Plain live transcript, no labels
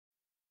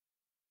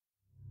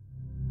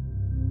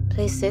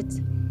Please sit.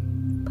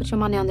 Put your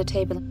money on the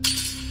table.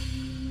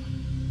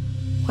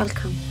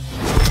 Welcome.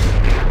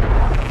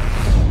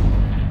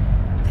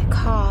 The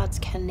cards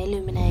can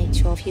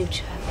illuminate your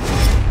future.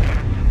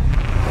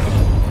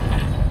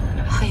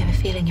 Are you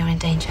feeling you're in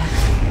danger?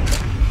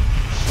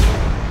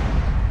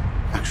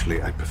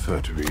 Actually, I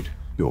prefer to read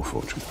your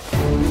fortune.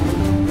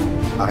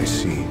 I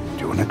see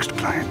your next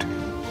client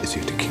is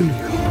here to kill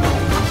you.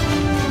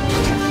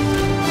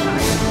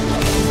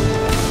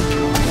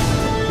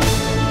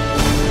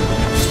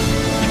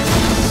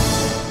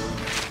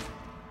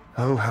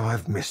 Oh, how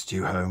I've missed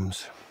you,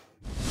 Holmes.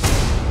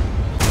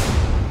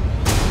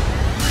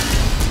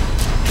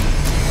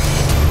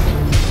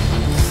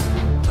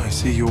 I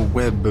see your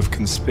web of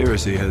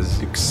conspiracy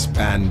has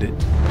expanded.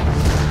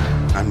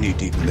 I'm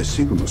knee-deep in the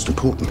single most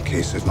important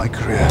case of my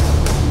career.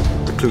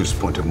 The clues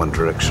point in one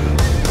direction.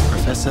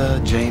 Professor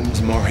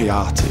James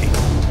Moriarty.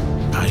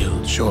 Are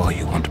you sure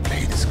you want to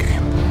play this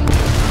game?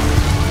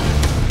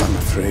 I'm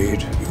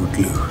afraid you would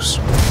lose.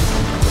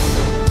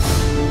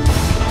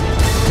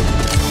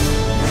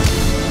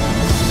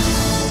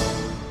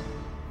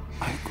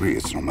 I agree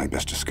it's not my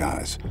best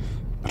disguise,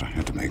 but I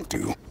had to make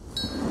do.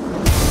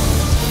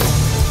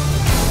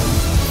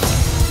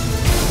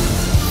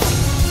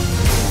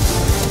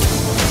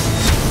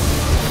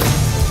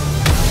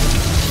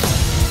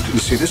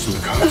 Didn't see this in the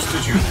cards,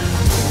 did you?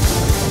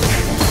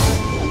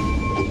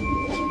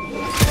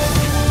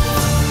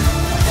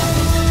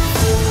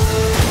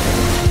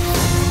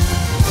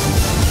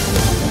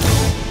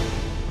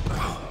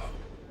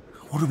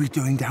 What are we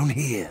doing down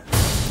here?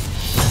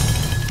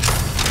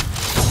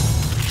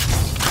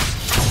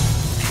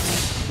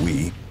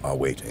 We are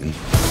waiting.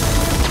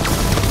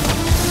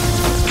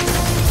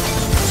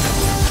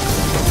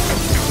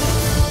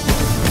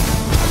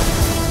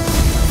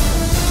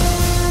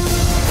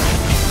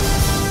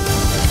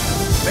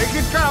 Make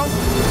it count!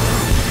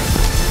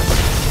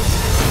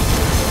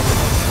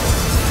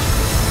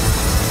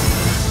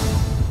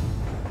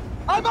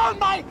 I'm on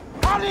my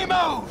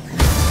honeymoon!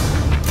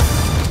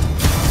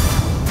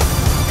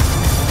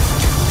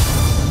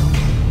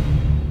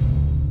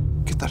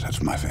 Get that out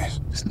of my face.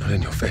 It's not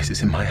in your face,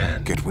 it's in my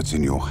hand. Get what's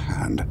in your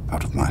hand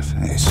out of my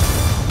face.